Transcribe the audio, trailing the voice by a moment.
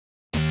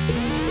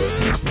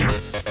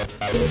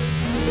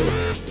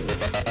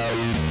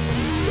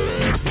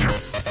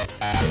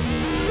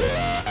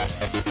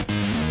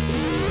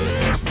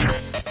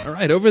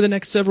Alright, over the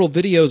next several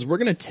videos, we're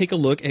going to take a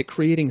look at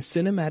creating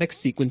cinematic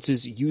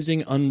sequences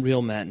using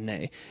Unreal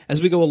Matinee.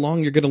 As we go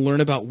along, you're going to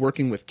learn about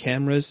working with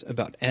cameras,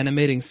 about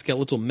animating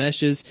skeletal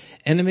meshes,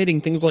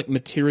 animating things like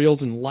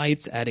materials and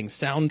lights, adding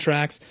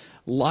soundtracks,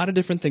 a lot of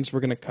different things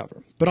we're going to cover.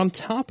 But on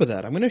top of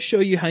that, I'm going to show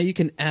you how you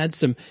can add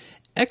some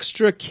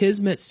extra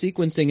Kismet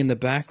sequencing in the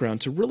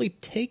background to really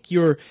take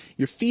your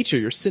feature,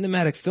 your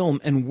cinematic film,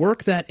 and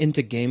work that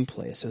into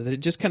gameplay so that it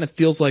just kind of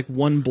feels like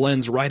one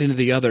blends right into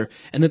the other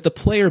and that the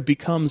player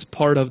becomes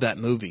part of that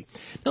movie.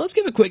 Now let's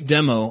give a quick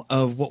demo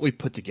of what we've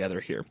put together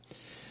here.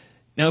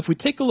 Now if we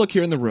take a look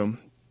here in the room,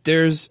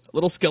 there's a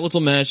little skeletal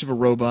mesh of a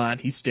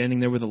robot. He's standing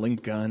there with a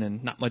link gun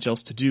and not much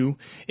else to do.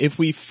 If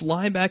we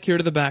fly back here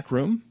to the back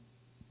room,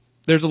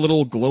 there's a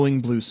little glowing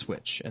blue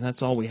switch, and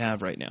that's all we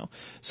have right now.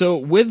 So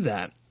with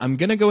that, I'm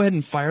going to go ahead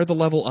and fire the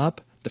level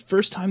up. The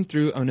first time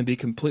through, I'm going to be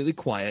completely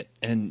quiet,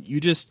 and you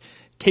just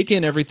take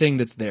in everything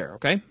that's there,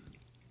 okay?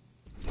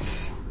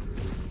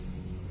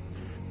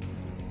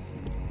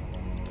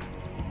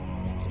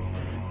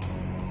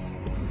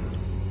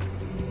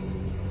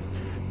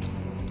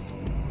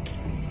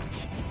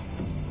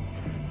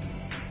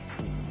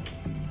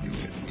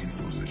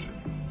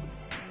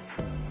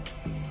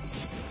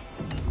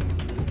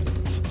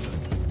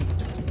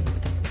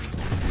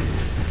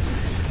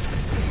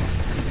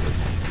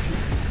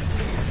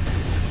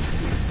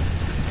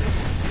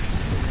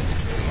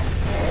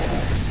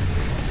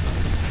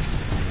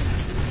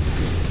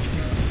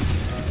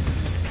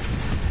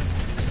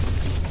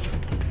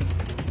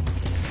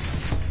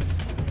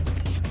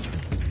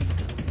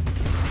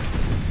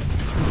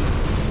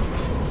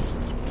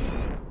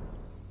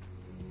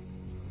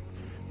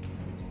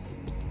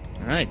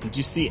 Alright, did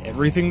you see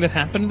everything that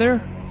happened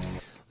there?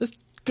 Let's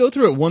go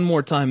through it one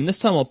more time, and this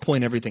time I'll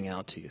point everything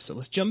out to you. So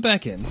let's jump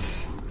back in.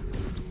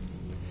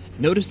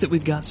 Notice that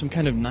we've got some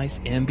kind of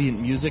nice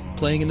ambient music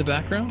playing in the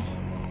background.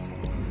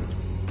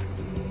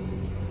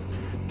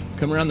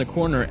 Come around the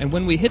corner, and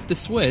when we hit the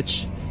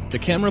switch, the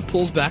camera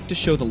pulls back to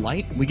show the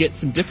light. We get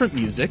some different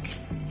music.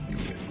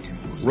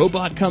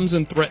 Robot comes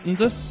and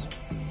threatens us,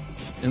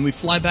 and we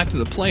fly back to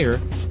the player.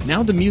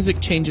 Now the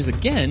music changes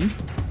again,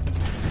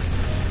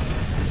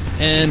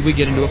 and we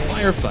get into a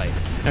firefight.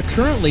 Now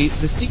currently,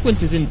 the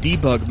sequence is in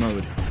debug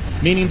mode,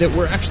 meaning that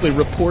we're actually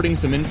reporting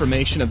some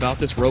information about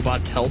this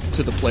robot's health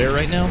to the player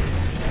right now.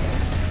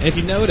 And if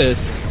you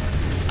notice,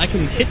 I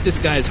can hit this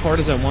guy as hard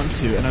as I want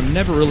to, and I'm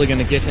never really going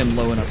to get him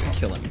low enough to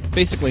kill him.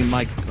 Basically,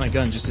 my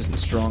gun just isn't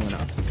strong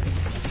enough.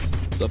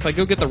 So if I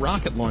go get the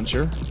rocket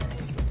launcher,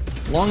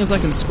 as long as I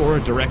can score a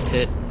direct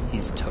hit,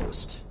 he's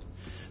toast.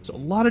 So a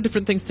lot of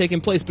different things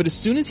taking place, but as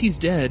soon as he's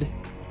dead,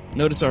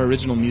 notice our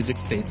original music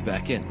fades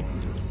back in.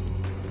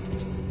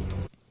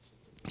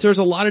 So there's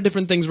a lot of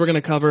different things we're going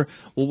to cover.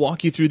 We'll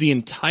walk you through the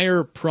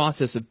entire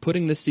process of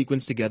putting this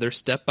sequence together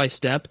step by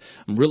step.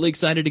 I'm really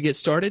excited to get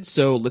started,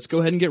 so let's go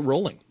ahead and get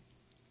rolling.